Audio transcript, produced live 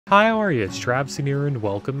Hi, how are you? It's Travis here, and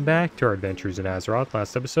welcome back to our adventures in Azeroth.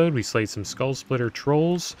 Last episode, we slayed some Skull Splitter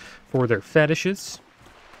trolls for their fetishes,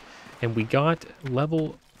 and we got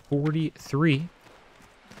level 43.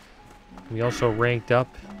 We also ranked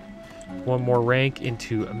up one more rank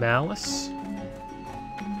into Malice,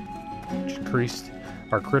 which increased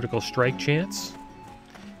our critical strike chance.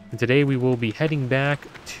 And today we will be heading back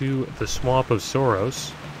to the Swamp of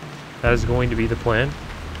Sorrows. That is going to be the plan.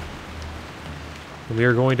 We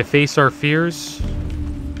are going to face our fears.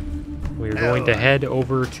 We are going to head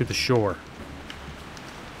over to the shore.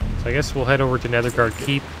 So I guess we'll head over to Netherguard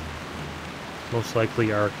Keep. Most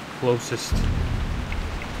likely our closest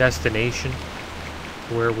destination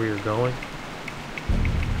to where we are going.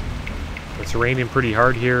 It's raining pretty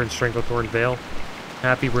hard here in Stranglethorn Vale.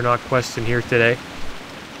 Happy we're not questing here today. You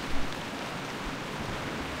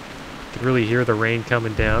can really hear the rain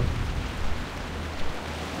coming down.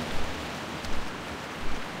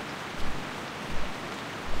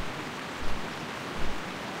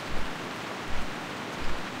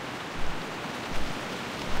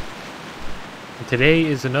 Today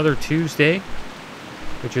is another Tuesday,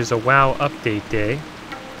 which is a WoW update day,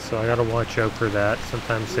 so I gotta watch out for that.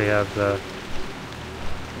 Sometimes they have the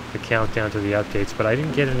countdown to the updates, but I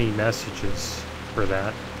didn't get any messages for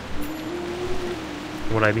that.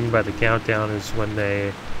 What I mean by the countdown is when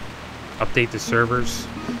they update the servers,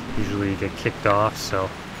 usually you get kicked off, so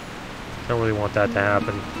I don't really want that to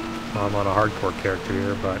happen. I'm on a hardcore character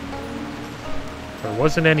here, but there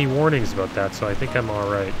wasn't any warnings about that, so I think I'm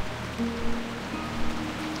alright.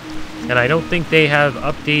 And I don't think they have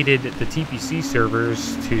updated the TPC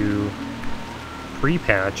servers to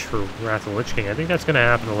pre-patch for Wrath of the Lich King. I think that's going to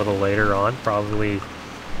happen a little later on, probably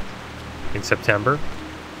in September.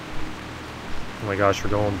 Oh my gosh, we're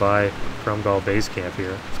going by Krumgall base camp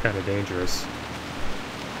here. It's kind of dangerous.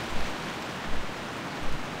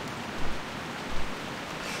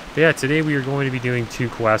 But yeah, today we are going to be doing two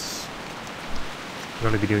quests. We're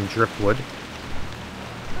going to be doing Driftwood.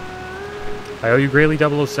 I owe you greatly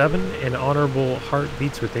 007, an honorable heart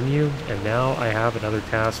beats within you, and now I have another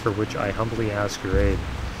task for which I humbly ask your aid.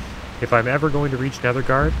 If I'm ever going to reach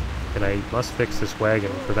Netherguard, then I must fix this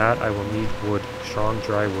wagon. For that I will need wood, strong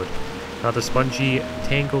dry wood, not the spongy,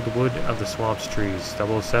 tangled wood of the swamp's trees.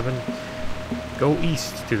 007, go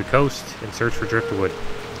east to the coast and search for driftwood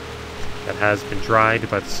that has been dried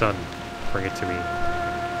by the sun. Bring it to me.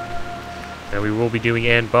 Now we will be doing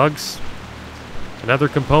and bugs. Another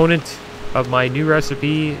component of my new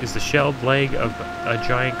recipe is the shelled leg of a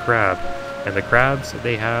giant crab, and the crabs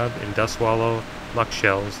they have in Dustwallow, muck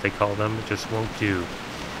shells they call them, just won't do.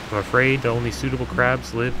 I'm afraid the only suitable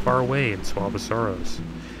crabs live far away in Swamp of Sorrows.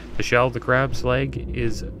 The shell of the crab's leg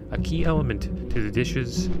is a key element to the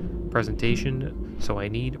dish's presentation, so I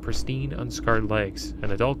need pristine, unscarred legs.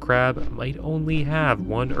 An adult crab might only have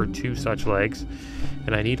 1 or 2 such legs,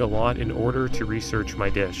 and I need a lot in order to research my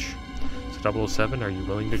dish. So 007, are you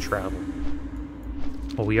willing to travel?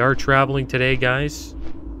 Well, we are traveling today, guys.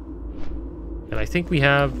 And I think we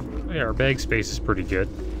have... yeah, our bag space is pretty good,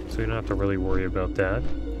 so we don't have to really worry about that.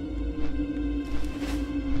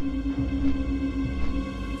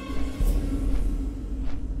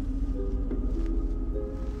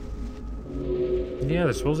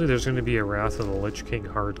 Yeah, supposedly there's going to be a Wrath of the Lich King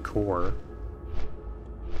hardcore.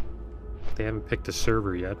 They haven't picked a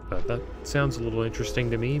server yet, but that sounds a little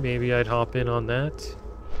interesting to me. Maybe I'd hop in on that.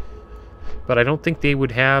 But I don't think they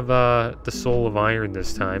would have the Soul of Iron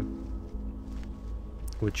this time.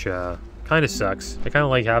 Which kind of sucks. I kind of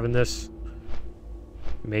like having this.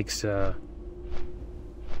 Makes kind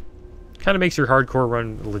of makes your hardcore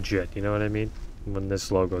run legit, you know what I mean? When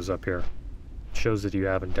this logo's up here. It shows that you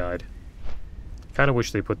haven't died. Kind of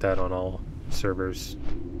wish they put that on all servers.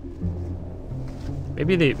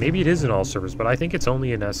 Maybe it is in all servers, but I think it's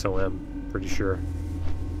only in SOM, pretty sure.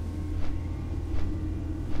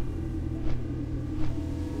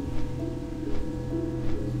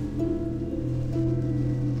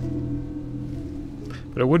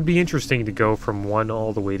 But it would be interesting to go from 1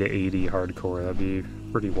 all the way to 80 hardcore. That'd be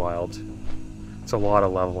pretty wild. It's a lot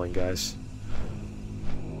of leveling, guys.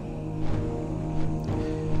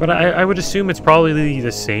 But I would assume it's probably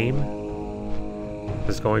the same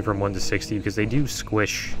as going from 1 to 60, because they do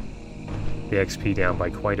squish the XP down by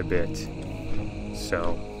quite a bit.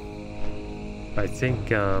 So I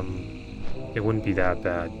think it wouldn't be that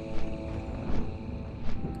bad.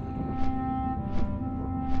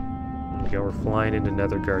 There we go, we're flying into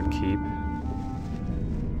Netherguard Keep.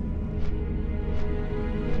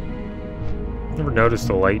 Never noticed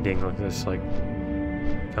the lightning like this, like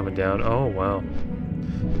coming down. Oh wow.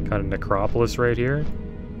 Got a necropolis right here.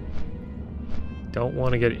 Don't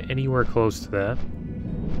want to get anywhere close to that.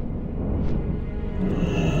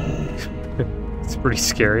 It's pretty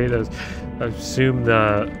scary. I assume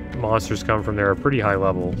the monsters come from there a pretty high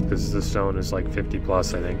level, because the zone is like 50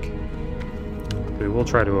 plus, I think. We will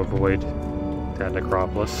try to avoid that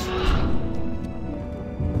necropolis.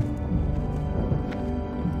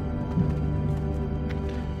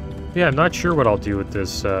 Yeah, I'm not sure what I'll do with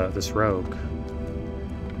this this rogue.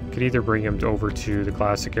 Could either bring him over to the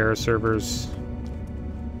Classic Era servers,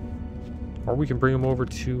 or we can bring him over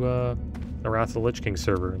to the Wrath of the Lich King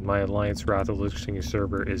server. My Alliance Wrath of the Lich King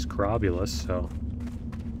server is Corobulus, so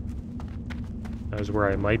that is where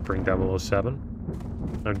I might bring 007.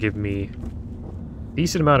 That would give me a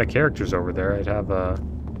decent amount of characters over there. I'd have a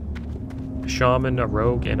shaman, a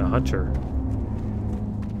rogue, and a hunter.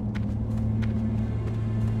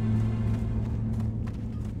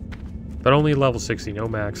 But only level 60, no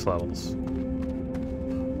max levels.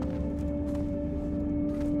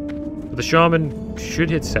 But the shaman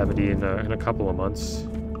should hit 70 in a couple of months.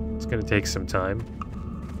 It's going to take some time.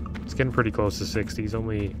 It's getting pretty close to 60. He's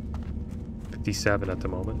only 57 at the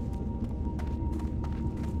moment.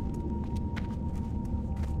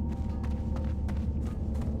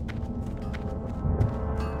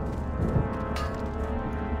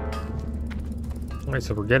 Alright,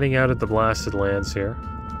 so we're getting out of the blasted lands here.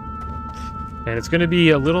 And it's going to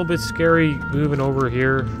be a little bit scary moving over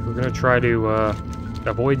here. We're going to try to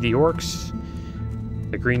avoid the orcs,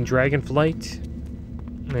 the green dragonflight,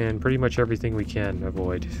 and pretty much everything we can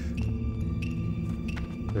avoid.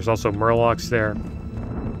 There's also murlocs there.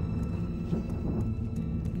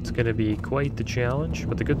 It's going to be quite the challenge,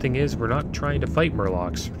 but the good thing is we're not trying to fight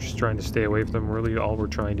murlocs. We're just trying to stay away from them. Really, all we're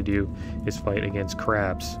trying to do is fight against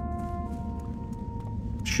crabs.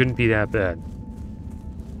 Shouldn't be that bad.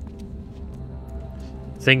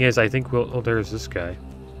 Thing is, I think we'll... Oh, there's this guy.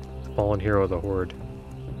 The fallen hero of the Horde.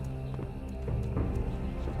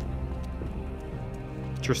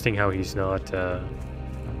 Interesting how he's not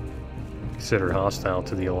considered hostile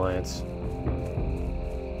to the Alliance.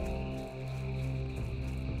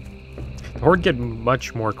 The Horde get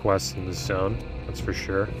much more quests in this zone, that's for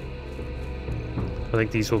sure. I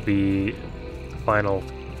think these will be the final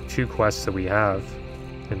 2 quests that we have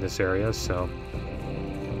in this area, so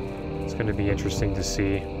it's going to be interesting to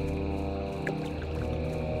see.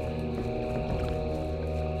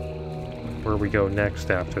 Where we go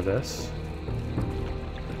next after this.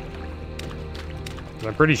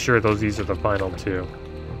 I'm pretty sure these are the final 2.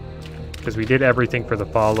 Because we did everything for the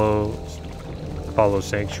Follow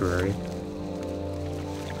Sanctuary.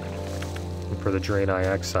 And for the Draenei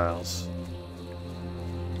Exiles.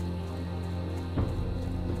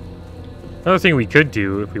 Another thing we could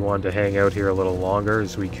do if we wanted to hang out here a little longer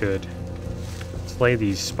is we could slay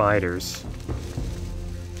these spiders.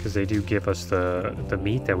 Because they do give us the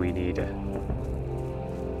meat that we need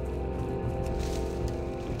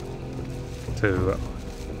to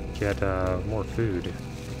get more food.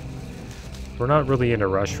 We're not really in a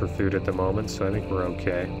rush for food at the moment, so I think we're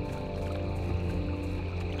okay.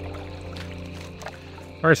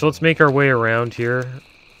 Alright, so let's make our way around here.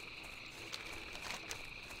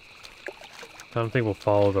 I don't think we'll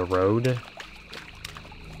follow the road.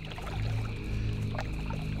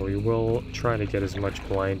 We will try to get as much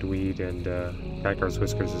blind weed and Catgar's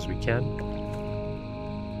whiskers as we can.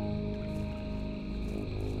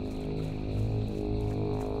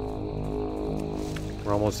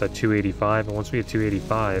 We're almost at 285, and once we hit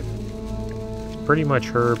 285, pretty much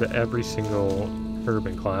herb every single herb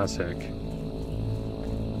in Classic.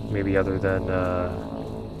 Maybe other than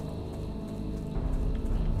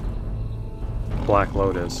Black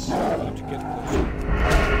Lotus.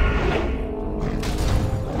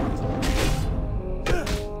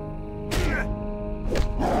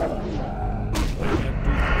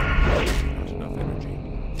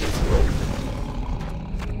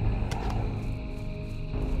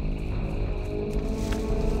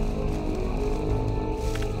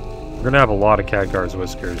 We're gonna have a lot of Khadgar's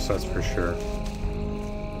whiskers, that's for sure.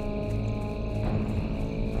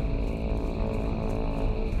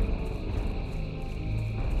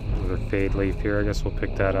 Another fade leaf here, I guess we'll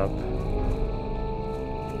pick that up.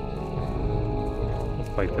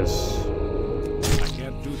 We'll fight this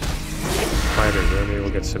spider here, maybe we'll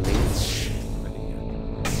get some meat.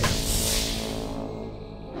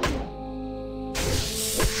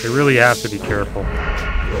 We really have to be careful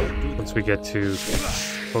once we get too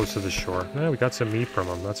close to the shore. Yeah, we got some meat from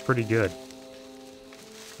them. That's pretty good.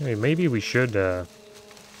 Hey, maybe we should have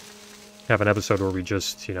an episode where we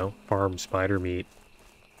just, you know, farm spider meat.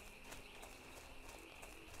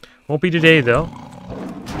 Won't be today, though.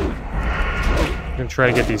 I'm gonna try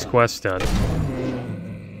to get these quests done.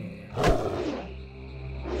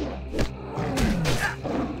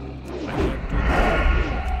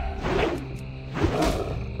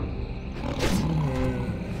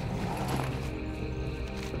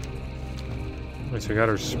 we got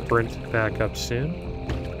our sprint back up soon.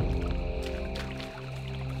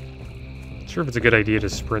 Not sure if it's a good idea to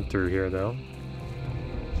sprint through here, though.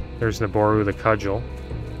 There's Naboru the Cudgel.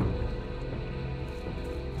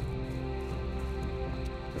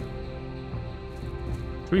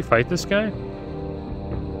 Can we fight this guy? I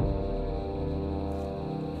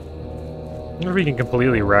wonder if we can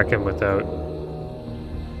completely wreck him without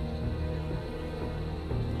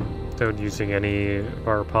using any of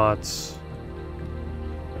our pots.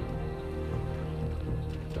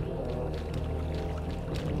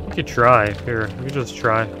 We could try. Here, we could just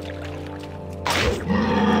try.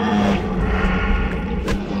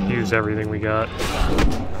 Use everything we got.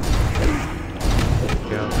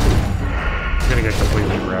 Yeah. I'm gonna get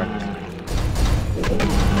completely wrecked.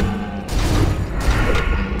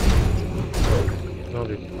 Oh,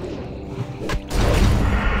 dude.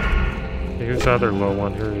 Hey, who's the other low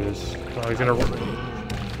one? Here he is. Oh, he's gonna...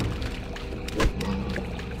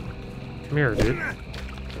 Come here, dude.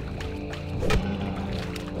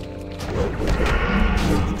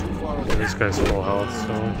 Yeah, this guy's full health,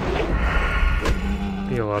 so...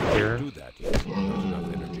 Heal up here.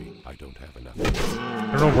 I don't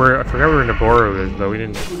know where... I forgot where Naboru is, though. We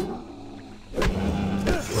didn't...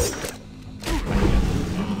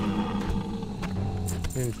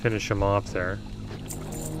 finish him off there.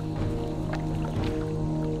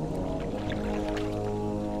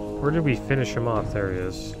 Where did we finish him off? There he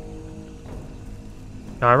is.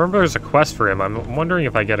 Now, I remember there's a quest for him. I'm wondering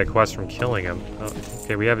if I get a quest from killing him. Oh,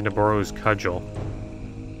 okay, we have Naboru's Cudgel.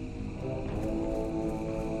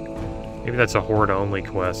 Maybe that's a Horde-only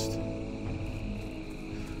quest.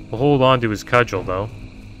 We'll hold on to his Cudgel, though.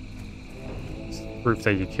 It's proof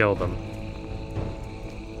that you killed him.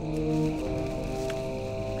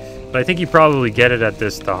 But I think you probably get it at the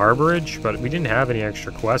Harborage, but we didn't have any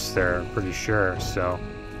extra quests there, I'm pretty sure, so...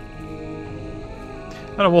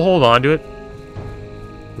 I don't know, we'll hold on to it.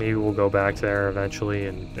 Maybe we'll go back there eventually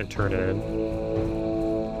and turn it in.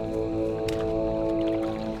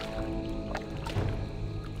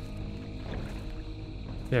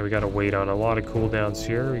 Yeah, we gotta wait on a lot of cooldowns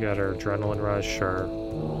here. We got our Adrenaline Rush, our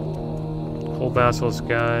Cold Basilisk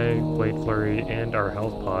guy, Blade Flurry, and our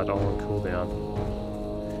Health Pod all on cooldown.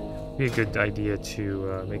 Be a good idea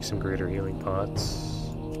to make some greater healing pots.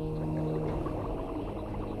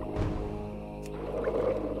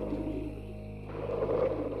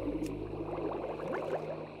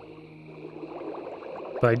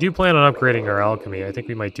 But I do plan on upgrading our alchemy. I think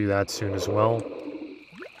we might do that soon as well.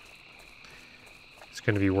 It's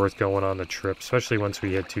going to be worth going on the trip, especially once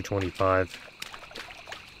we hit 225.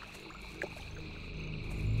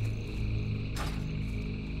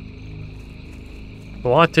 A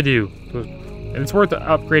lot to do. And it's worth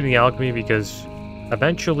upgrading the alchemy because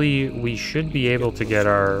eventually we should be able to get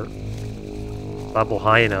our level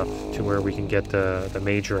high enough to where we can get the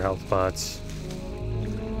major health pots.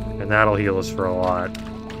 And that'll heal us for a lot.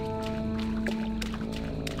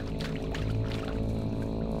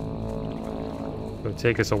 It'll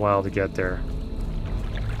take us a while to get there.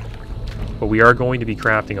 But we are going to be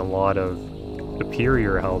crafting a lot of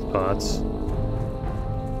superior health pots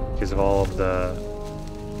because of all of the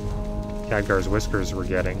Khadgar's Whiskers we're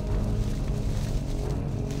getting.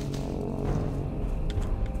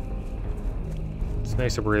 It's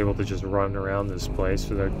nice that we're able to just run around this place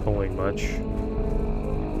without pulling much.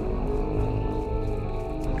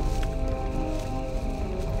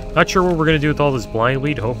 Not sure what we're going to do with all this blind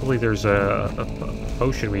weed. Hopefully there's a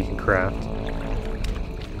potion we can craft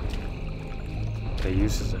that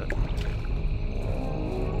uses it.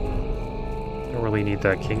 Don't really need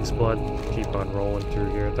that King's Blood. Keep on rolling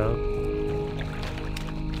through here though.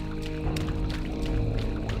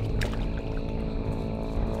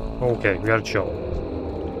 Okay, we gotta chill.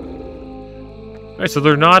 Alright, so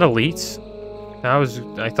they're not elites.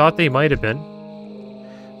 I thought they might have been.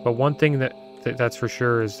 But one thing that's for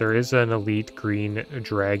sure is there is an elite green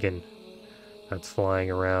dragon that's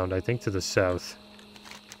flying around, I think to the south.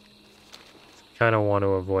 Kind of want to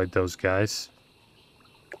avoid those guys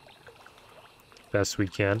best we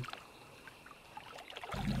can.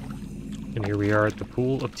 And here we are at the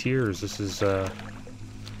Pool of Tears. This is the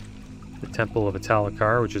Temple of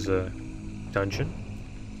Italikar, which is a dungeon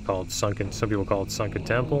called Sunken. Some people call it Sunken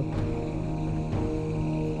Temple.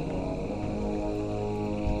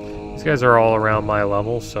 These guys are all around my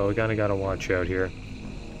level, so we kind of got to watch out here.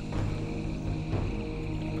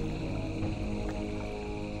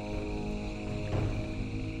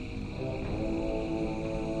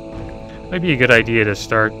 Might be a good idea to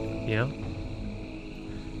start, you know,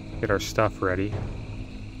 get our stuff ready.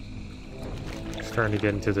 Starting to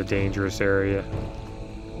get into the dangerous area.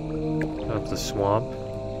 of the swamp.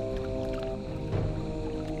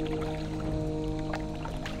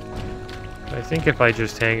 I think if I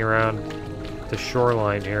just hang around the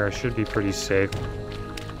shoreline here, I should be pretty safe.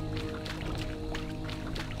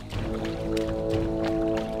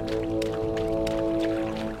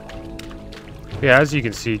 Yeah, as you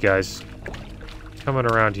can see, guys, coming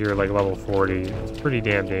around here like level 40, it's pretty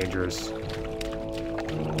damn dangerous.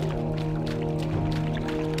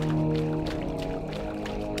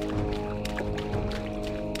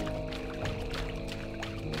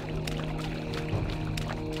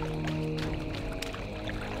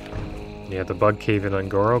 Yeah, the bug cave in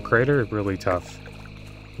Ungoro crater, really tough.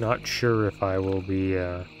 Not sure if I will be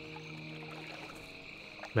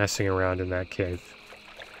messing around in that cave.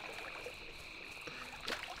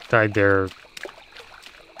 Died there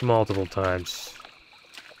multiple times.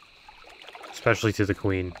 Especially to the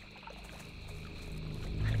queen.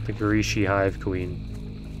 The Garishi Hive Queen.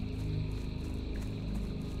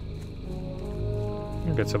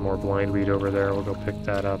 We'll get some more blindweed over there. We'll go pick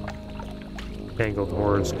that up. Tangled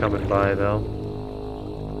hordes coming by, though.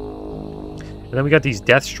 And then we got these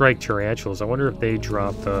Deathstrike tarantulas. I wonder if they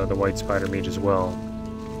drop the white spider mage as well.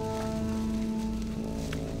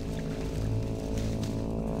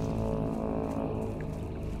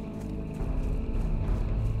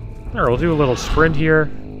 Alright, we'll do a little sprint here.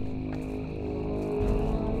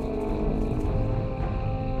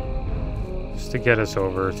 Just to get us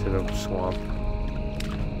over to the swamp.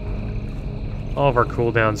 All of our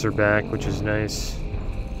cooldowns are back, which is nice.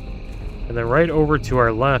 And then right over to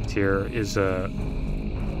our left here is a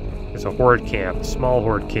horde camp, a small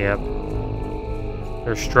horde camp.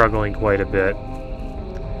 They're struggling quite a bit.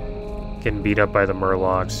 Getting beat up by the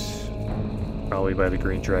murlocs. Probably by the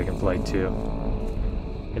green dragonfly too.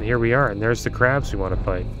 And here we are, and there's the crabs we want to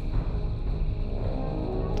fight.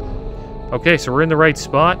 Okay, so we're in the right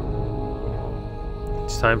spot.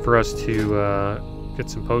 It's time for us to get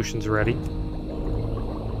some potions ready.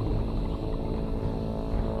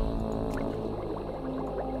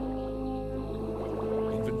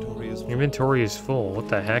 Inventory is full. What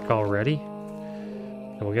the heck already?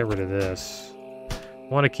 And we'll get rid of this. I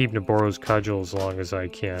want to keep Naboro's cudgel as long as I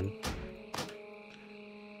can.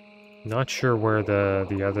 Not sure where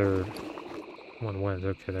the other one went.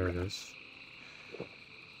 Okay, there it is.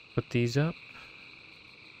 Put these up.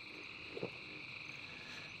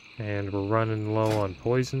 And we're running low on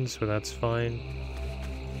poison, so that's fine.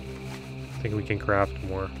 I think we can craft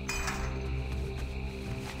more.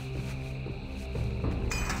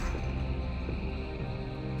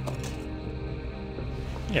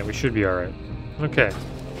 Yeah, we should be alright. Okay.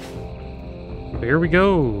 So here we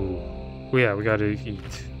go. Oh yeah, we gotta eat.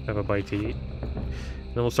 Have a bite to eat.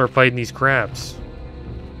 Then we'll start fighting these crabs.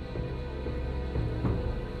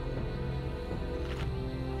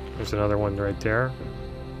 There's another one right there.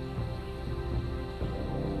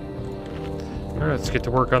 Alright, let's get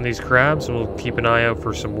to work on these crabs, and we'll keep an eye out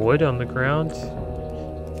for some wood on the ground.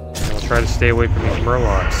 And we'll try to stay away from these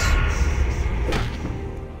murlocs.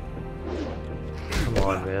 Come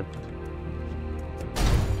on, man.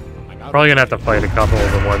 Probably gonna have to fight a couple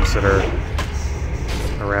of the ones that are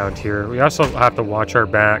around here. We also have to watch our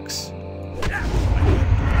backs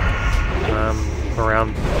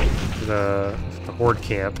around the horde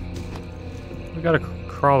camp. We got a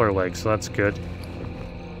crawler leg, so that's good.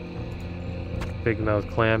 Big mouth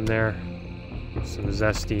clam there. Some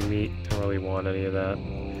zesty meat. Don't really want any of that.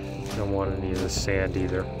 Don't want any of this sand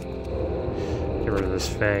either. Get rid of this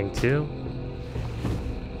fang too.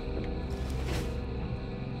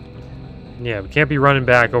 Yeah, we can't be running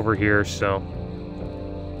back over here, so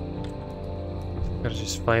gotta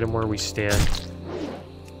just fight them where we stand.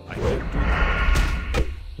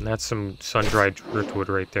 And that's some sun-dried driftwood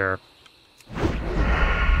right there.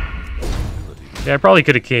 Yeah, I probably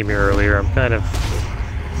could have came here earlier. I'm kind of...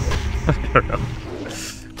 I don't know.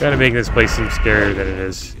 Kind of making this place seem scarier than it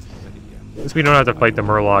is. Since we don't have to fight the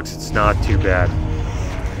murlocs, it's not too bad.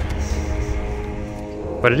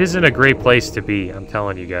 But it isn't a great place to be, I'm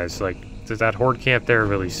telling you guys. Like, that horde camp there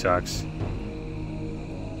really sucks.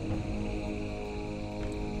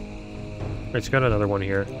 It's got another one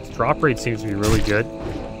here. Its drop rate seems to be really good.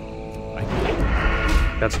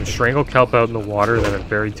 Got some strangle kelp out in the water that I'm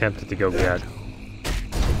very tempted to go get.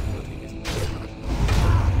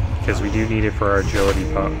 Because we do need it for our agility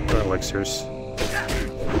elixirs.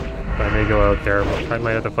 But I may go out there. I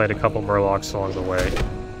might have to fight a couple murlocs along the way.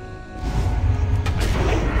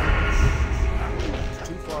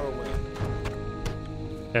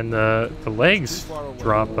 And the legs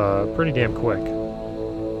drop pretty damn quick.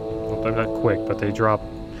 Well, they're not quick, but they drop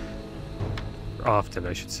often,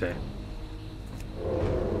 I should say.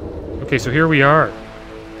 Okay, so here we are.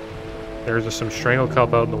 There's some strangle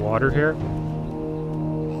kelp out in the water here.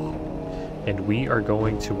 And we are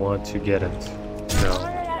going to want to get it. So,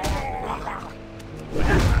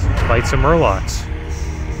 fight some murlocs.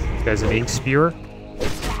 This guy's an ink spewer.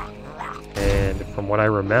 And from what I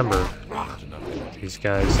remember, these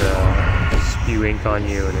guys spew ink on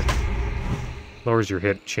you and it lowers your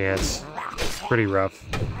hit chance. It's pretty rough.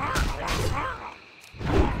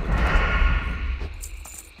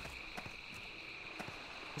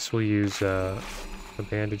 Guess we'll use a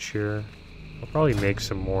bandage here. I'll probably make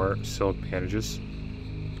some more silk bandages.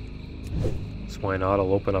 So why not?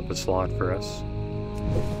 I'll open up a slot for us.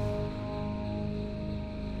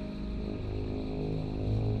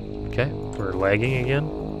 Okay, we're lagging again.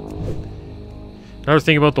 Another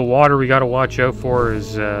thing about the water we gotta watch out for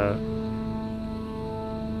is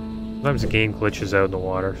sometimes the game glitches out in the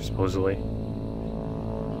water, supposedly.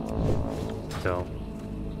 So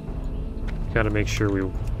gotta make sure we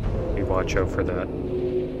watch out for that.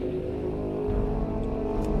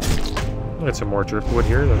 Got some more driftwood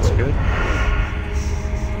here, that's good.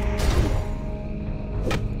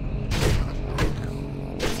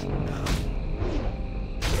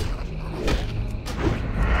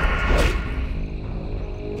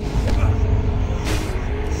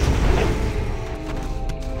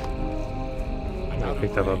 I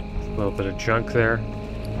picked up a little bit of junk there.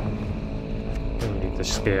 Don't need the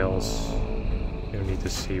scales. Don't need the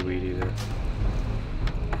seaweed either.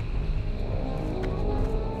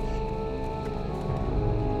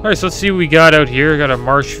 Alright, so let's see what we got out here. Got a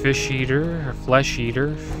marsh fish eater, a flesh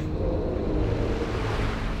eater.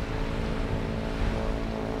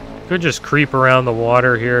 Could just creep around the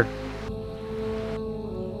water here.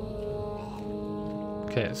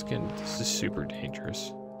 Okay, this is super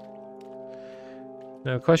dangerous.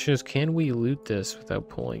 Now the question is, can we loot this without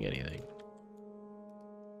pulling anything?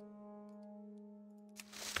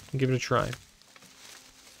 Give it a try.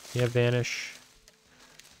 Yeah, vanish.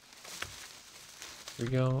 Here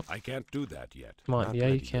we go. I can't do that yet. Come on, yeah,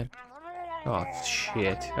 you can. Oh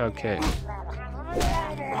shit. Okay.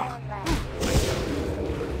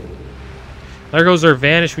 There goes our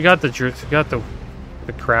vanish. We got the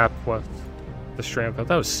crap. What? The strand. That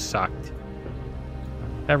was sucked.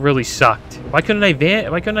 That really sucked. Why couldn't I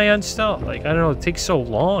uninstall? Like, I don't know. It takes so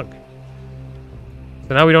long.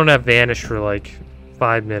 So now we don't have vanish for like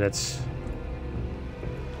 5 minutes.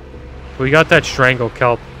 But we got that strangle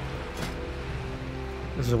kelp.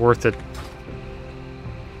 This is worth it.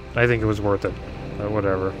 I think it was worth it. But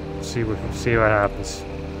whatever. See what happens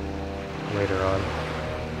later on.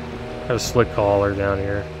 Got a slick collar down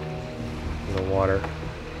here in the water.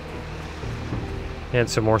 And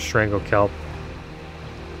some more strangle kelp.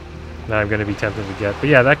 That I'm going to be tempted to get. But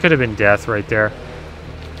yeah, that could have been death right there.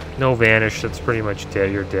 No vanish. That's pretty much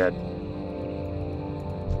dead. You're dead.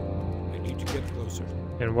 I need to get closer.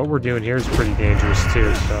 And what we're doing here is pretty dangerous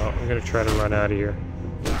too. So I'm going to try to run out of here.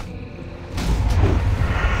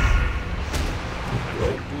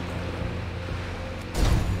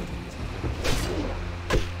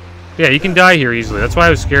 Yeah, you can die here easily. That's why I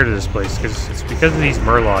was scared of this place, because it's because of these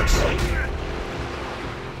murlocs.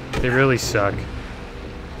 They really suck.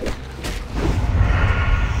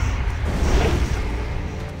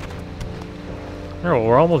 Oh,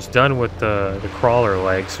 we're almost done with the crawler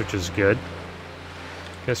legs, which is good.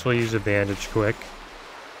 Guess we'll use a bandage quick.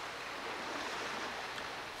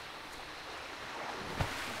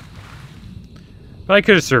 But I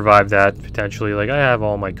could have survived that, potentially. Like, I have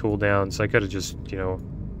all my cooldowns. I could have just, you know,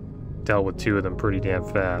 dealt with 2 of them pretty damn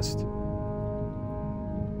fast.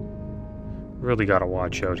 Really gotta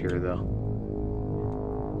watch out here,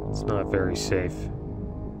 though. It's not very safe.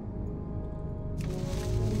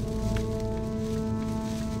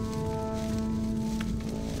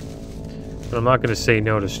 But I'm not gonna say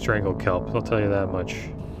no to strangle kelp, I'll tell you that much.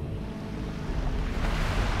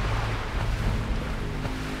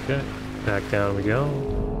 Okay, back down we go.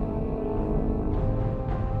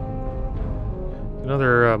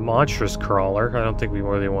 Another monstrous crawler. I don't think we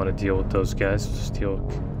really want to deal with those guys. Just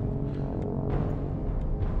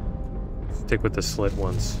stick with the slit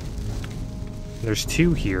ones. There's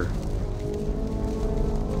 2 here.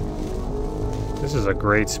 This is a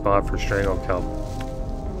great spot for strangle kelp.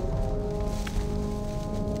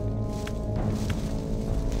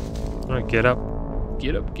 Alright, get up.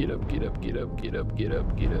 Get up, get up, get up, get up, get up, get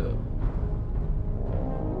up, get up.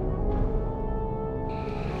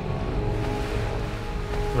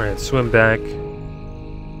 Alright, swim back.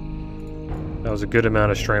 That was a good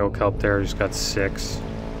amount of strangle kelp there. Just got 6.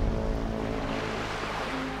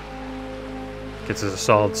 Gets us a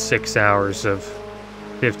solid 6 hours of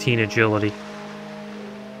 15 agility.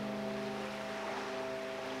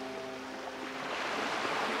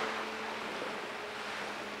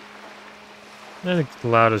 And it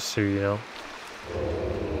allowed us to, you know...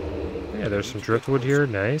 Yeah, there's some driftwood here.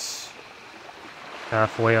 Nice.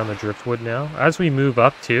 Halfway on the driftwood now. As we move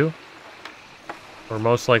up, too, we're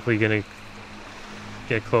most likely going to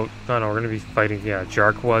get close. No, we're going to be fighting... Yeah,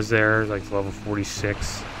 Jark was there, like level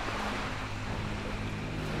 46.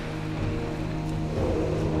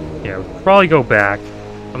 Yeah, we'll probably go back.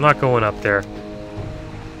 I'm not going up there.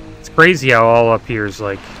 It's crazy how all up here is,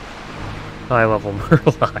 like, high-level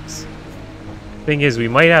murlocs. Thing is, we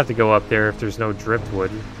might have to go up there if there's no driftwood.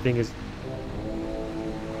 Thing is,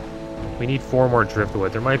 we need 4 more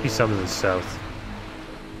driftwood. There might be some to the south.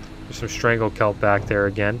 There's some strangle kelp back there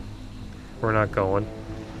again. We're not going.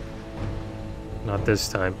 Not this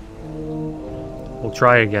time. We'll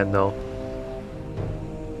try again, though.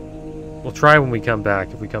 We'll try when we come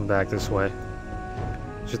back, if we come back this way.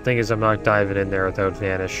 The thing is, I'm not diving in there without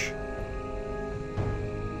Vanish.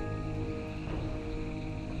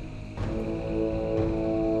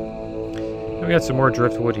 We got some more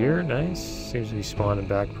driftwood here. Nice. Seems to be spawning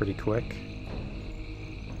back pretty quick.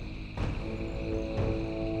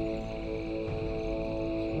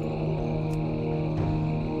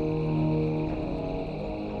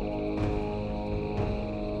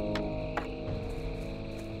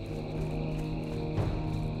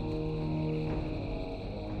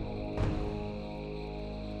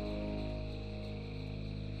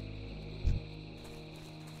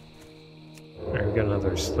 Alright, we got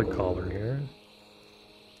another slick collar here.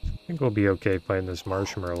 I think we'll be okay fighting this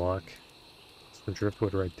marsh murloc. Some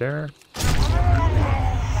driftwood right there.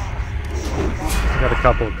 Got a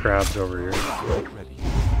couple of crabs over here.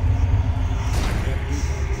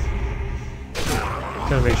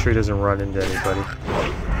 Gotta make sure he doesn't run into anybody.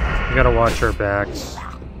 We gotta watch our backs.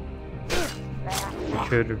 We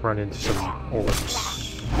could run into some orcs.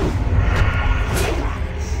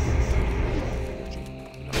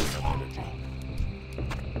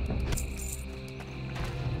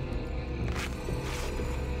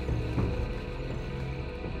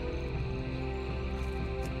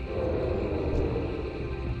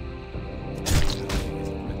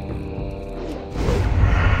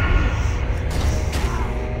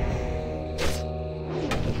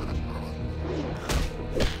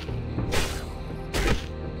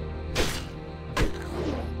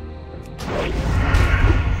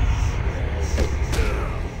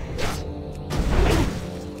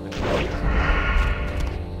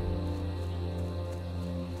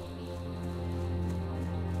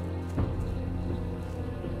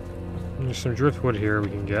 There's some driftwood here we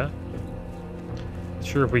can get. Not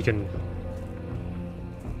sure if we can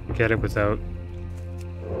get it without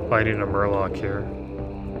fighting a murloc here.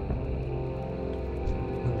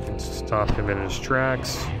 We can stop him in his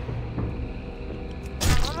tracks.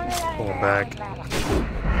 Pull him back.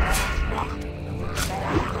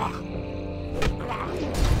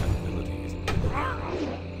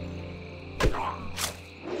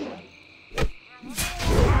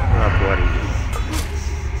 Not bloody.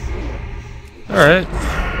 Alright.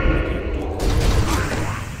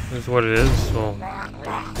 This is what it is. Well,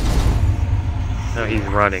 now he's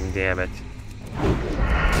running, damn it.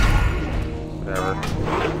 Whatever.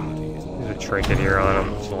 There's a trinket here on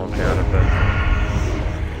him. Slow him down a bit.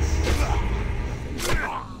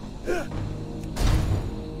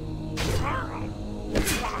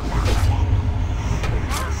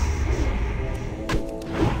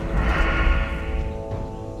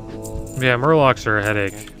 Yeah, murlocs are a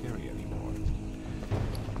headache.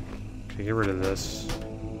 Okay, get rid of this.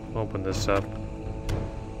 Open this up.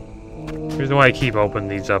 The reason why I keep opening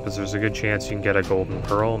these up is there's a good chance you can get a golden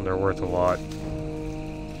pearl, and they're worth a lot.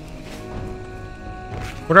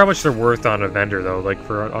 Wonder how much they're worth on a vendor, though. Like,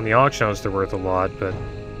 on the auction house, they're worth a lot, but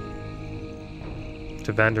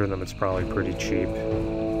to vendor them, it's probably pretty cheap.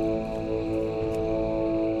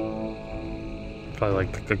 Probably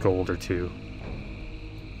like a gold or two.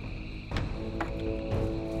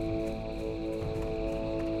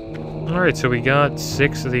 Alright, so we got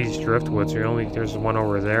 6 of these driftwoods. There's one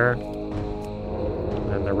over there.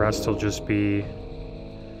 And the rest will just be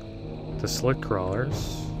the slick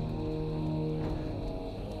crawlers.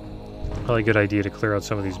 Probably a good idea to clear out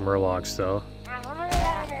some of these murlocs, though.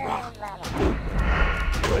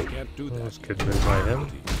 That's a good move by him.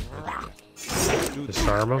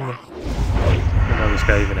 Disarm him. I didn't know this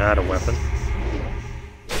guy even had a weapon.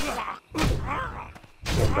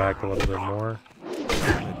 Pull him back a little bit more.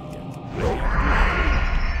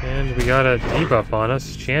 And we got a debuff on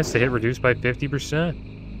us. Chance to hit reduced by 50%.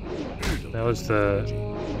 That was the...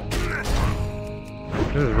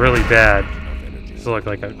 This is really bad. This looked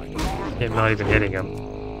like him not even hitting him.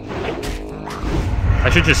 I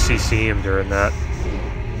should just CC him during that.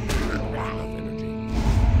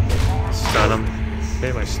 stun him.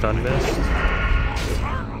 Okay, my stun missed.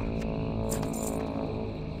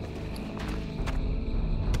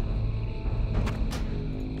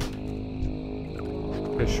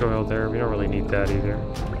 Fish oil there. We don't really need that either.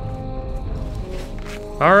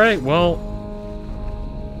 Alright, well.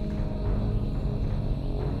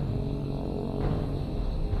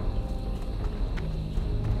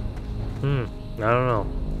 I don't know.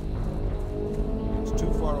 It's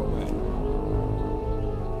too far away.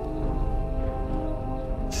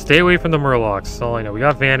 Stay away from the Murlocs, that's all I know. We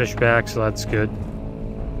got Vanish back, so that's good.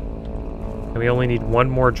 And we only need one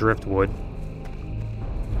more driftwood.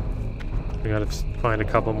 We gotta find a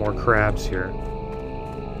couple more crabs here.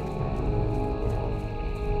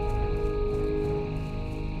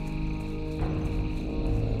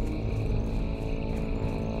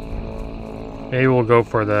 Maybe we'll go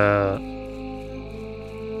for that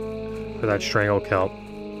strangle kelp.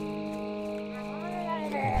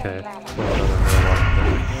 Okay.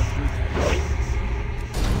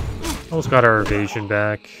 Almost got our evasion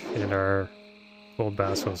back in our gold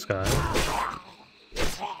Basso Sky.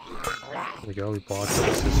 There we go, we blocked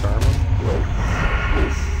this disarm him.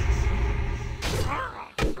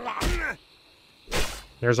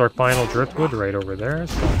 There's our final driftwood right over there,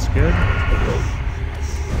 so that's good.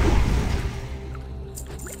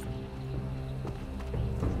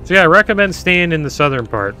 So yeah, I recommend staying in the southern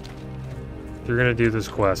part if you're gonna do this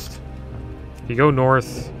quest. If you go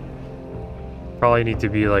north, probably need to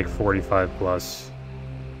be like 45 plus.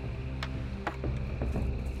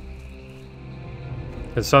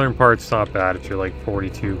 The southern part's not bad if you're like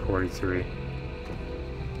 42, 43.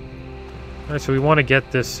 Alright, so we want to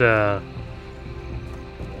get this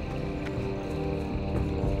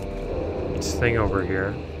thing over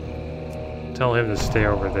here. Tell him to stay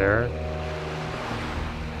over there.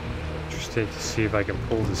 Interested to see if I can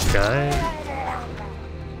pull this guy.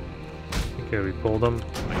 Okay, we pulled him.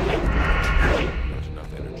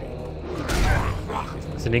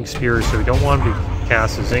 It's an ink spear, so we don't want him to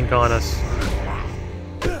cast his ink on us.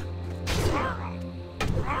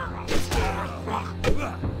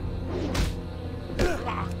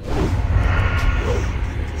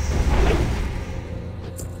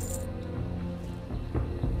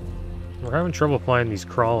 We're having trouble finding these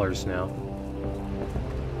crawlers now.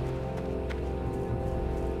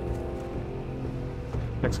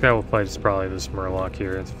 Next guy we'll fight is probably this Murloc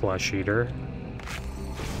here. It's Flesh Eater.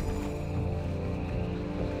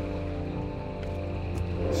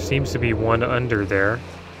 Seems to be one under there.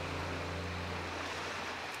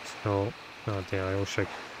 So, oh damn, I wish I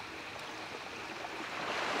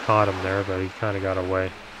caught him there, but he kind of got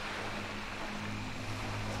away.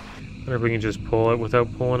 Wonder if we can just pull it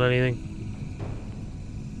without pulling anything.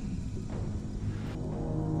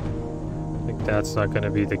 I think that's not going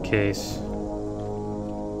to be the case.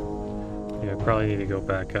 Yeah, I probably need to go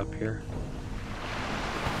back up here.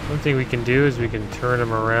 One thing we can do is we can turn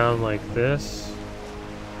him around like this.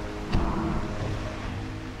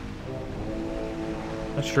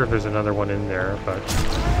 Not sure if there's another one in there, but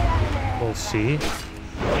we'll see.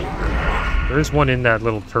 There is one in that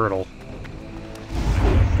little turtle.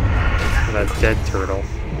 That dead turtle.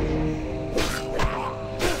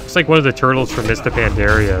 It's like one of the turtles from Mista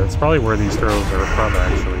Pandaria. That's probably where these turtles are from,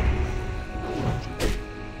 actually.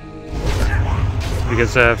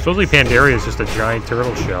 Because supposedly Pandaria is just a giant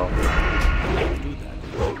turtle shell.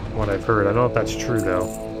 What I've heard. I don't know if that's true, though.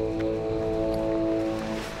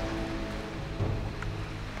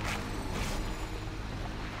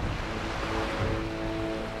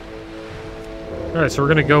 Alright, so we're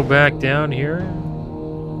gonna go back down here.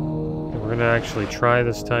 We're gonna actually try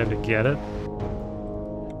this time to get it.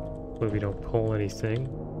 Hopefully we don't pull anything.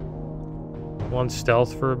 On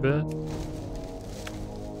stealth for a bit.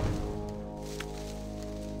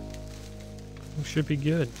 We should be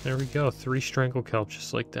good. There we go. 3 strangle kelp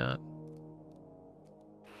just like that.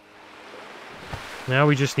 Now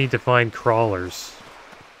we just need to find crawlers.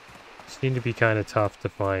 Seem to be kind of tough to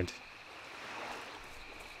find.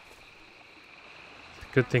 The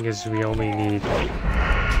good thing is we only need...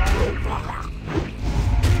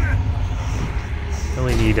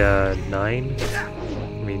 only need 9.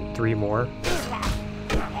 I mean 3 more.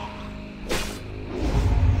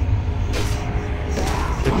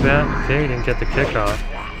 Kick that. Okay, didn't get the kick off.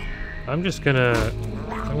 I'm gonna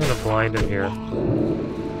blind him here.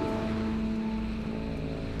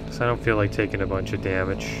 Cause I don't feel like taking a bunch of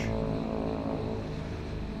damage.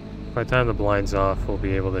 By the time the blind's off, we'll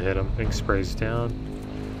be able to hit him. Ink sprays down.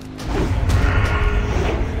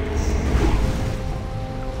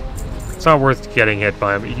 It's not worth getting hit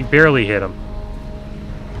by him. You barely hit him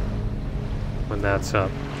when that's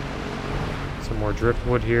up. Some more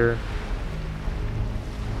driftwood here.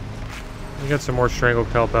 We got some more strangle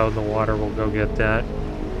kelp out in the water. We'll go get that.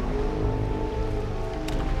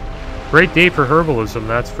 Great day for herbalism,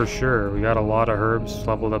 that's for sure. We got a lot of herbs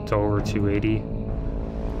leveled up to over 280.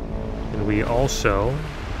 And we also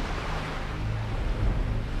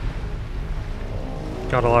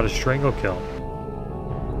got a lot of strangle kelp.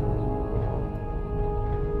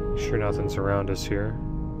 Sure nothing's around us here.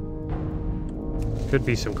 Could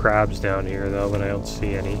be some crabs down here though, but I don't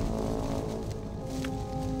see any.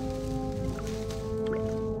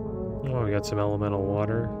 Oh, we got some elemental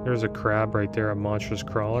water. There's a crab right there, a monstrous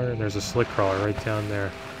crawler, and there's a slick crawler right down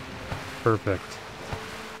there. Perfect.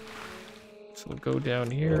 So we'll go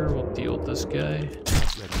down here, we'll deal with this guy.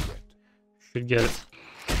 Should get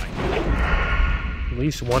at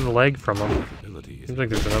least one leg from him. Seems like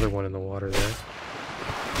there's another one in the water there.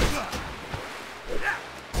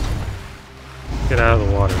 Get out of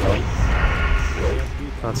the water, though.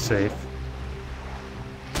 Not safe.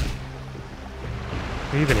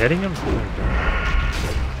 Are you even hitting him?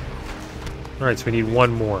 Alright, so we need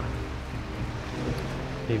one more.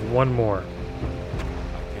 Need one more.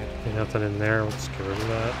 Okay, nothing in there. Let's get rid of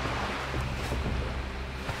that.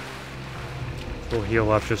 We'll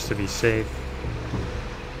heal up just to be safe.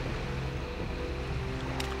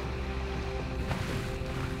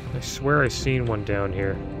 I swear I seen one down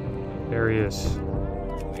here. There he is.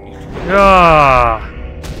 Ah!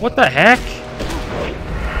 What the heck?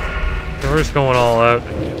 We're just going all out.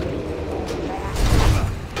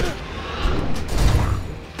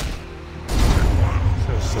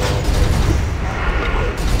 So slow.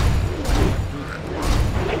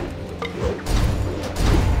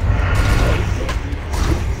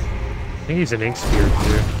 I think he's an ink spear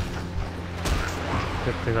too.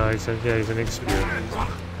 Yeah, he's an ink spear.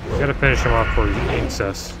 We gotta finish him off before he inks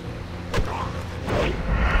us.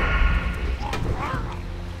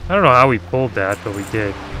 I don't know how we pulled that, but we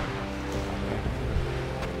did.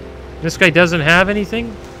 This guy doesn't have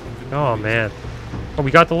anything? Oh, man. Oh,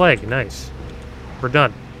 we got the leg. Nice. We're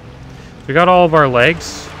done. We got all of our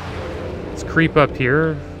legs. Let's creep up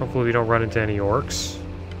here. Hopefully we don't run into any orcs.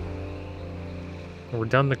 And we're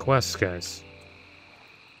done the quests, guys.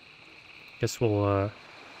 Guess we'll,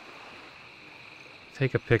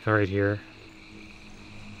 take a pick right here.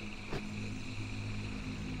 I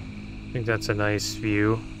think that's a nice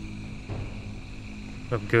view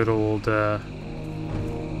of good old, kind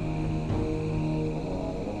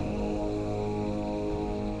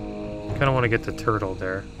of want to get the turtle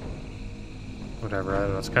there. Whatever, I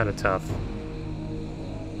don't know, it's kind of tough.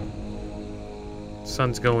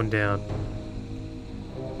 Sun's going down.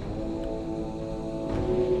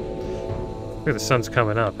 Look at the sun's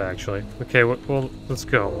coming up, actually. Okay, well, let's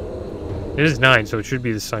go. It is 9, so it should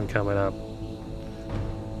be the sun coming up.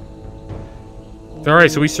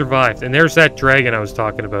 Alright, so we survived. And there's that dragon I was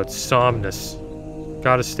talking about, Somnus.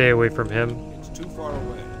 Gotta stay away from him. It's too far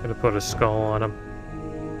away. Gonna put a skull on him.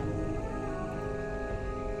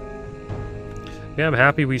 Yeah, I'm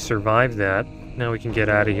happy we survived that. Now we can get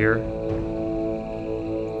out of here.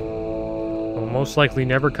 We'll most likely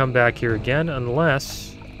never come back here again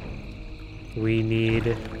unless we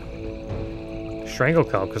need strangle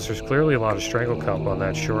kelp, because there's clearly a lot of strangle kelp on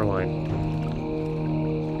that shoreline.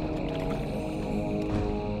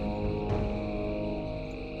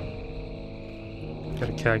 Got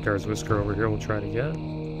a Khadgar's whisker over here we'll try to get.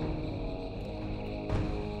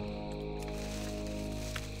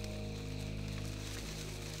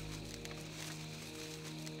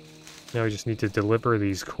 Now we just need to deliver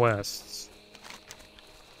these quests.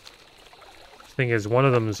 The thing is, one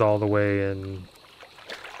of them is all the way in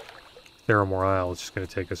Theramore Isle. It's just going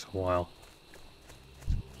to take us a while.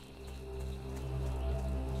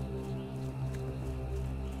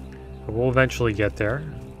 But we'll eventually get there.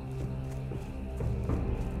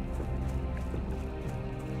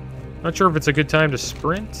 Not sure if it's a good time to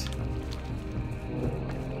sprint.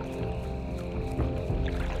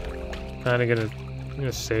 I'm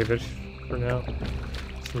gonna save it for now.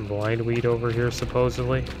 Some blindweed over here,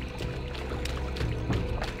 supposedly.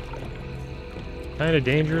 Kind of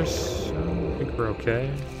dangerous. I think we're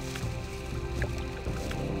okay.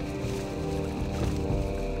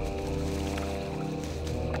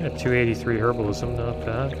 Got 283 herbalism, not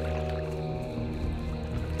bad.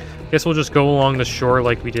 Guess we'll just go along the shore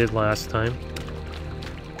like we did last time.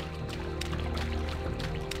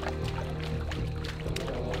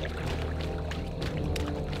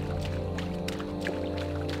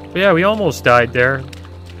 But yeah, we almost died there.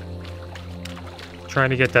 Trying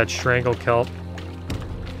to get that strangle kelp.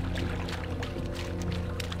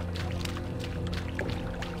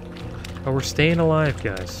 But we're staying alive,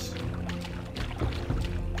 guys.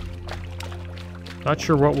 Not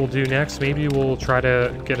sure what we'll do next. Maybe we'll try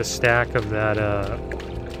to get a stack of that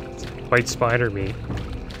white spider meat.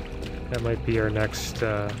 That might be our next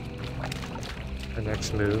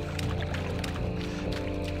move.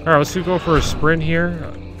 Alright, let's go for a sprint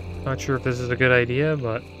here. Not sure if this is a good idea,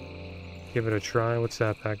 but give it a try. What's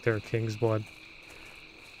that back there? King's blood.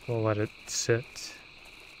 We'll let it sit.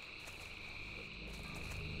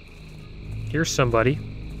 Here's somebody.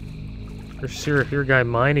 There's your guy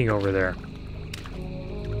mining over there.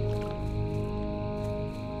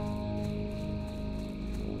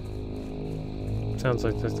 Sounds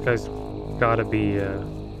like this guy's gotta be,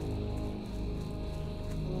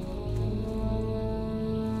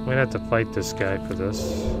 might have to fight this guy for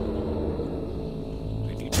this.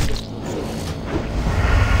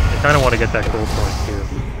 I kinda want to get that gold point too.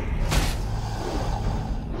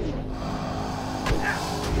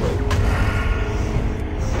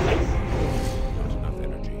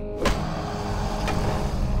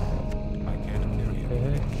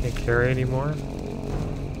 Okay, can't carry anymore.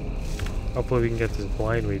 Hopefully we can get this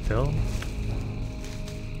blind weed though.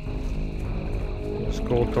 There's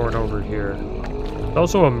gold thorn over here. There's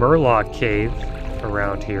also a murloc cave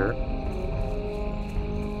around here.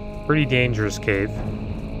 Pretty dangerous cave.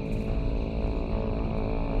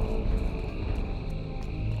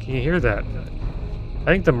 Can you hear that? I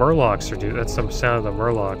think the murlocs are doing. That's the sound of the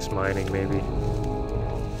murlocs mining, maybe.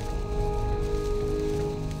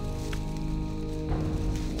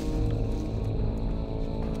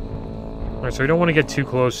 Alright, so we don't want to get too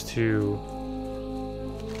close to...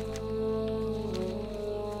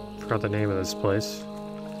 Forgot the name of this place.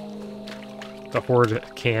 The Horde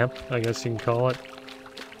Camp, I guess you can call it.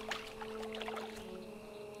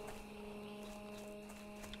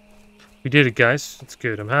 We did it, guys. It's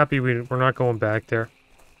good. I'm happy we're not going back there.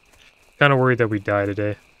 Kind of worried that we die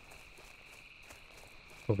today.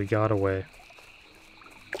 But we got away.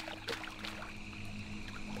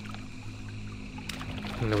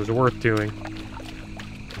 And it was worth doing.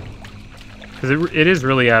 Because it is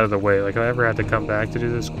really out of the way. Like, if I ever had to come back to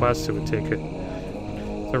do this quest, it would take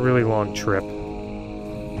it's a really long trip.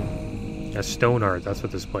 Yeah, Stoneheart, that's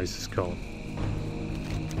what this place is called.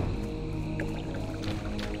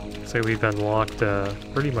 So we've unlocked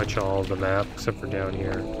pretty much all of the map, except for down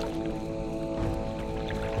here.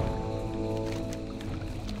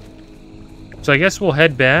 So I guess we'll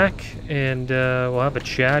head back, and we'll have a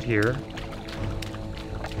chat here.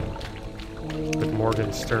 With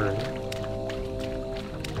Morgan Stern.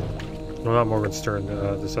 No, not Morgan Stern,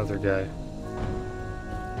 this other guy.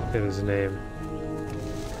 Get his name.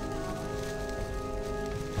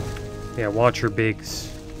 Yeah, Watcher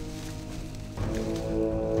Biggs.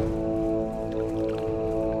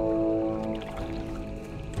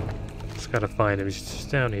 Just gotta find him. He's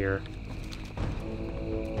just down here.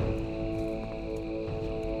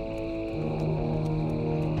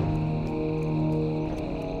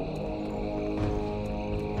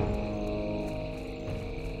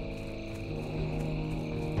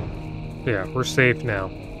 Yeah, we're safe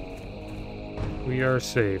now. We are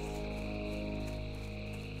safe.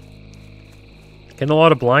 Getting a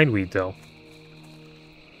lot of blind weed though.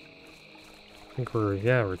 I think we're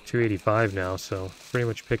 285 now, so pretty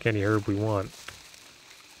much pick any herb we want.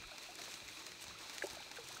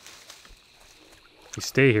 If we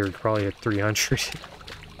stay here, we'd probably hit 300.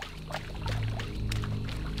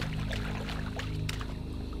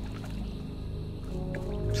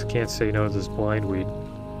 Just can't say no to this blind weed.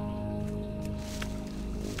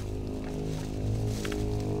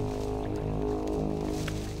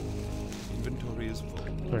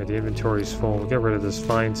 Alright, the inventory's full. We'll get rid of this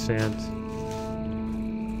fine sand.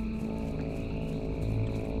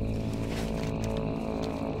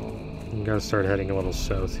 We gotta start heading a little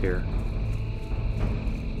south here.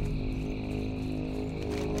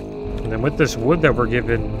 And then with this wood that we're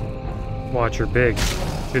given Watcher Biggs,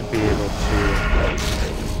 should be able to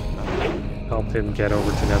help him get over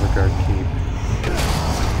to Netherguard Keep.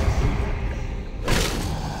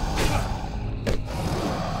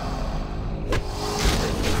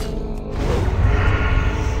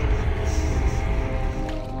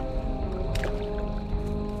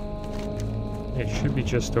 It should be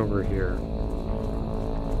just over here.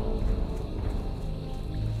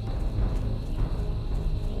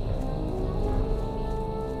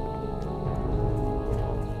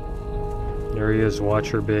 There he is,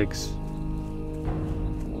 Watcher Biggs.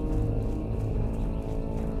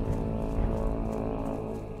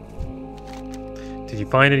 Did you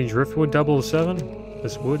find any driftwood, 007?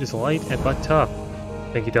 This wood is light and but tough.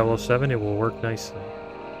 Thank you, 007. It will work nicely.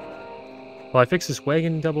 While I fix this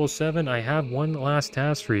wagon, 007, I have one last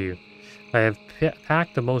task for you. I have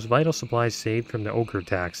packed the most vital supplies saved from the ogre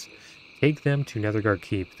attacks. Take them to Netherguard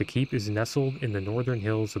Keep. The keep is nestled in the northern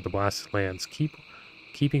hills of the Blasted Lands,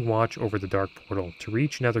 keeping watch over the Dark Portal. To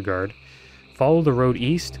reach Netherguard, follow the road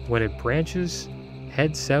east. When it branches,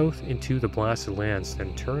 head south into the Blasted Lands,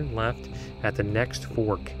 then turn left at the next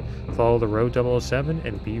fork. Follow the road 007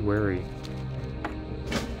 and be wary.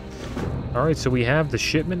 Alright, so we have the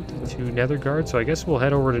shipment to Netherguard, so I guess we'll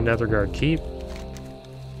head over to Netherguard Keep.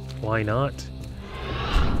 Why not?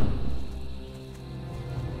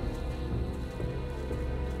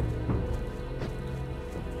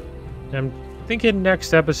 I'm thinking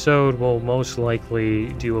next episode we'll most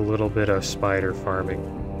likely do a little bit of spider farming.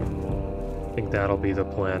 I think that'll be the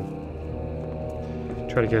plan.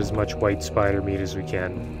 Try to get as much white spider meat as we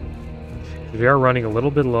can. We are running a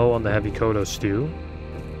little bit low on the heavy Kodo stew.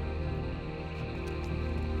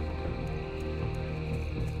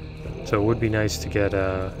 So it would be nice to get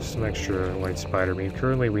some extra white spider meat.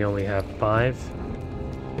 Currently we only have 5.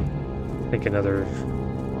 I think another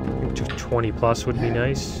 20 plus would be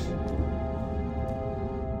nice.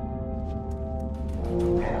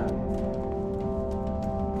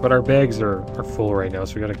 But our bags are full right now,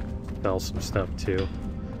 so we gotta sell some stuff too.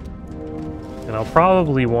 And I'll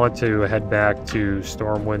probably want to head back to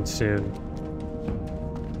Stormwind soon.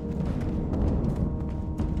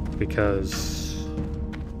 Because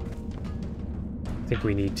I think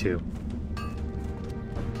we need to.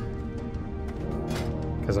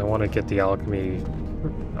 Because I want to get the alchemy.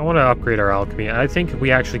 I want to upgrade our alchemy. I think we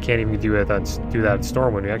actually can't even do that at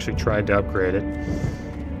Stormwind. We actually tried to upgrade it.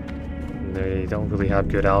 And they don't really have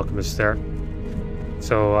good alchemists there.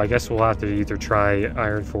 So I guess we'll have to either try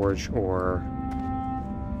Ironforge or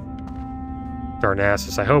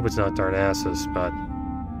Darnassus. I hope it's not Darnassus, but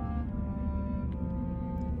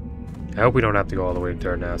I hope we don't have to go all the way to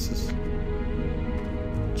Darnassus.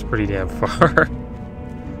 It's pretty damn far.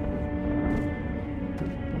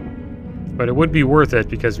 But it would be worth it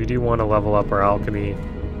because we do want to level up our alchemy.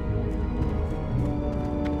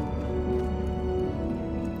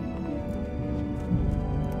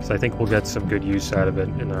 So I think we'll get some good use out of it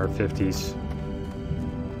in our 50s.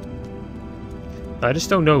 I just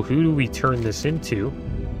don't know who do we turn this into.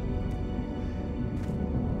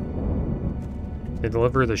 They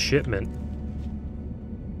deliver the shipment.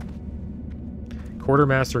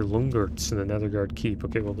 Quartermaster Lungertz in the Netherguard Keep.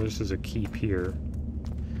 Okay, well this is a keep here.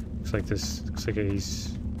 Looks like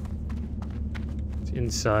he's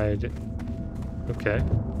inside. Okay.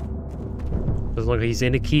 Doesn't look like he's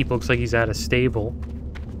in a keep. Looks like he's at a stable.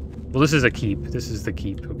 Well, this is a keep. This is the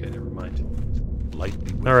keep. Okay, never mind.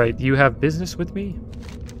 Alright, you have business with me?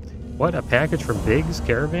 What? A package from Big's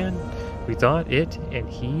caravan? We thought it and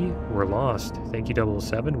he were lost. Thank you,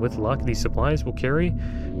 007. With luck, these supplies will carry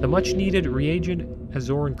the much-needed reagent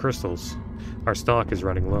Azoran crystals. Our stock is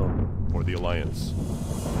running low. For the Alliance.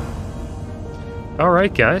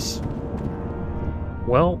 Alright, guys.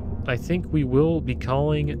 Well, I think we will be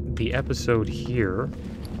calling the episode here.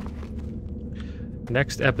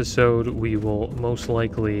 Next episode, we will most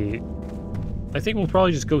likely... I think we'll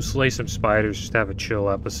probably just go slay some spiders, just have a chill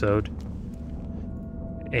episode.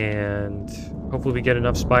 And hopefully we get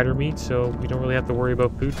enough spider meat so we don't really have to worry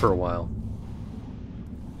about food for a while.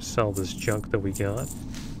 Sell this junk that we got.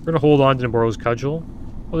 We're going to hold on to Naboro's Cudgel.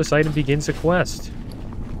 Oh, this item begins a quest.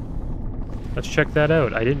 Let's check that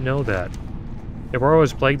out. I didn't know that. Naboro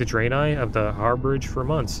has plagued the Draenei of the Harborage for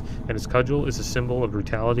months, and his cudgel is a symbol of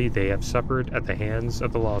brutality they have suffered at the hands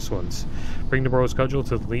of the Lost Ones. Bring Naboro's cudgel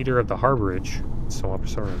to the leader of the Harborage, Swamp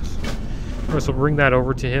Sorrows. Alright, so we'll bring that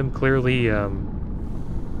over to him. Clearly,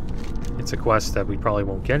 it's a quest that we probably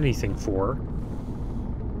won't get anything for.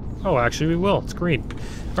 Oh, actually we will. It's green.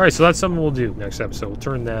 Alright, so that's something we'll do next episode. We'll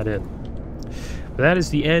turn that in. But that is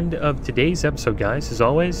the end of today's episode, guys. As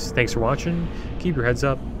always, thanks for watching. Keep your heads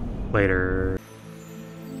up. Later.